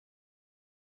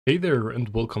Hey there and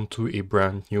welcome to a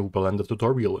brand new Blender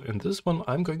tutorial. In this one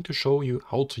I'm going to show you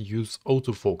how to use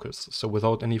autofocus. So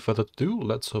without any further ado,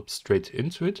 let's hop straight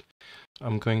into it.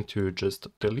 I'm going to just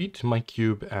delete my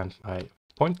cube and my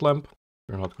point lamp.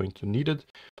 We're not going to need it.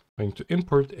 I'm going to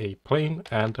import a plane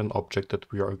and an object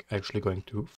that we are actually going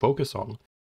to focus on.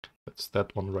 That's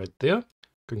that one right there. I'm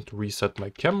going to reset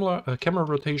my camera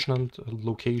rotation and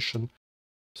location,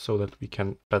 so that we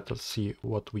can better see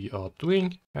what we are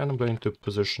doing, and I'm going to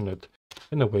position it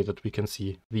in a way that we can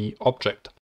see the object.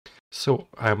 So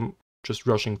I'm just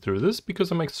rushing through this because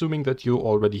I'm assuming that you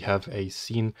already have a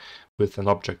scene with an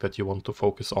object that you want to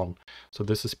focus on. So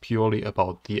this is purely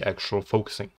about the actual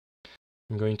focusing.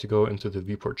 I'm going to go into the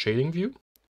viewport shading view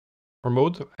or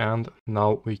mode, and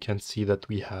now we can see that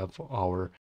we have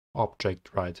our object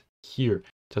right here.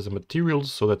 It has a material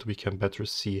so that we can better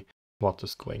see what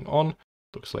is going on.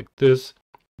 Looks like this.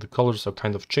 The colors are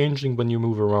kind of changing when you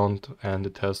move around, and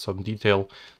it has some detail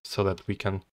so that we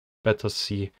can better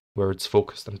see where it's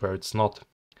focused and where it's not.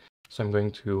 So I'm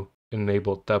going to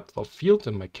enable depth of field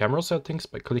in my camera settings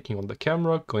by clicking on the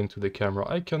camera, going to the camera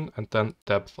icon, and then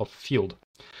depth of field.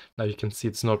 Now you can see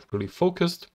it's not really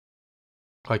focused.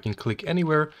 I can click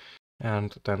anywhere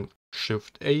and then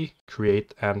Shift A,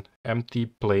 create an empty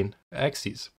plane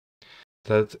axis.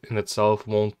 That in itself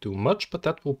won't do much, but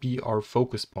that will be our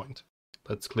focus point.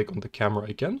 Let's click on the camera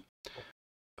again.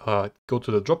 Go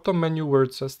to the drop-down menu where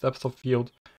it says depth of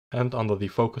field, and under the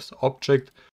focus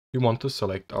object, we want to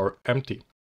select our empty.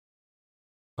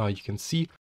 You can see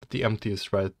that the empty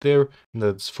is right there, and that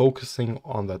it's focusing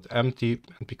on that empty,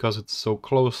 and because it's so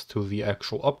close to the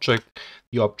actual object,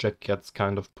 the object gets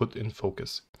kind of put in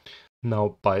focus.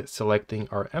 Now by selecting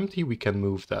our empty, we can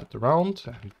move that around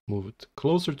and move it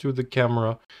closer to the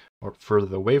camera or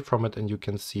further away from it, and you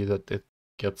can see that it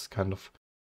gets kind of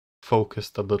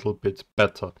focused a little bit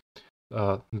better,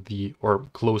 or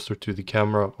closer to the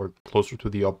camera or closer to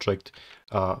the object,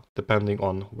 depending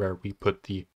on where we put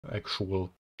the actual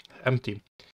empty.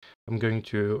 I'm going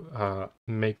to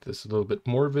make this a little bit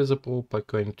more visible by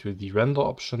going to the render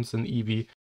options in Eevee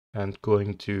and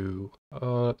going to,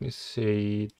 let me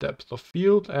say, depth of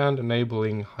field and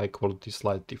enabling high quality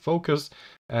slide defocus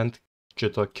and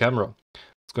jitter camera.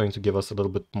 It's going to give us a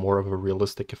little bit more of a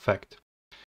realistic effect.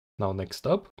 Now next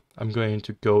up, I'm going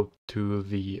to go to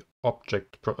the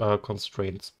object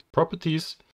constraints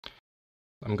properties.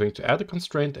 I'm going to add a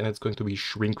constraint, and it's going to be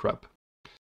shrink wrap.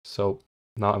 So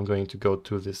now I'm going to go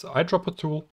to this eyedropper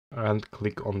tool and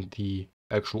click on the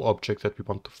actual object that we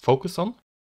want to focus on.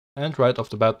 And right off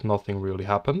the bat, nothing really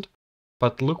happened.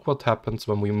 But look what happens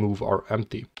when we move our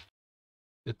empty.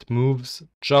 It moves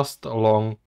just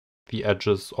along the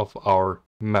edges of our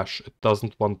mesh. It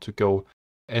doesn't want to go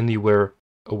anywhere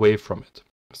away from it.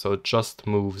 So it just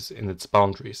moves in its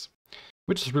boundaries,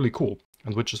 which is really cool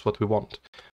and which is what we want.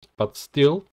 But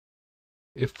still,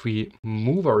 if we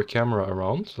move our camera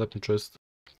around, let me just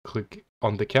click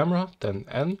on the camera, then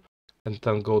N, and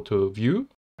then go to view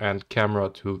and camera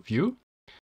to view.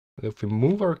 If we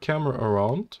move our camera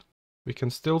around, we can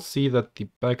still see that the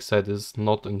backside is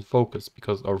not in focus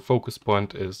because our focus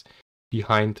point is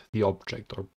behind the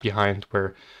object or behind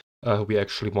where we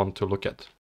actually want to look at.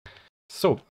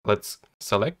 So let's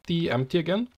select the empty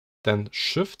again, then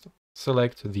Shift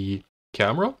select the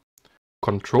camera,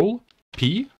 Control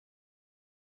P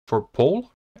for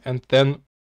pole, and then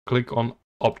click on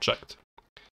object.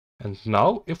 And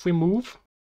now if we move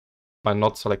by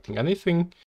not selecting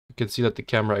anything, you can see that the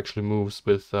camera actually moves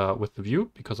with the view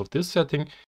because of this setting.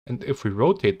 And if we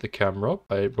rotate the camera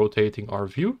by rotating our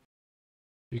view,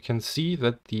 you can see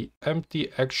that the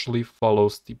empty actually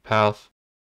follows the path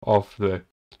of the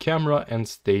camera and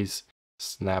stays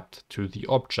snapped to the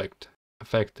object,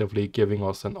 effectively giving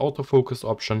us an autofocus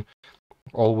option,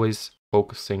 always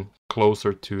focusing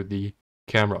closer to the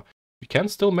camera. We can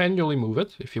still manually move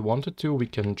it. If you wanted to, we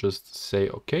can just say,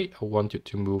 okay, I want you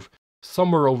to move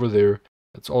somewhere over there.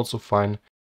 That's also fine,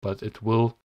 but it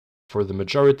will, for the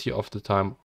majority of the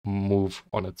time, move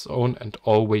on its own and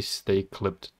always stay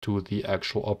clipped to the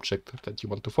actual object that you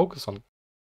want to focus on.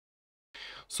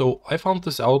 So I found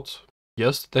this out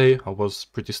yesterday. I was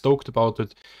pretty stoked about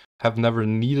it. Have never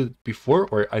needed it before,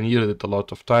 or I needed it a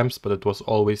lot of times, but it was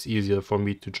always easier for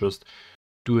me to just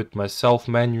do it myself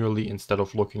manually instead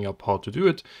of looking up how to do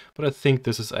it. But I think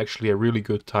this is actually a really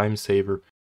good time saver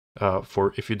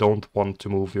for if you don't want to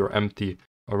move your empty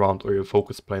around or your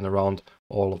focus plane around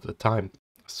all of the time.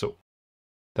 So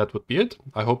that would be it.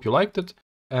 I hope you liked it,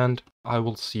 and I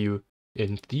will see you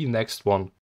in the next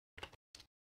one.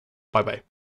 Bye bye.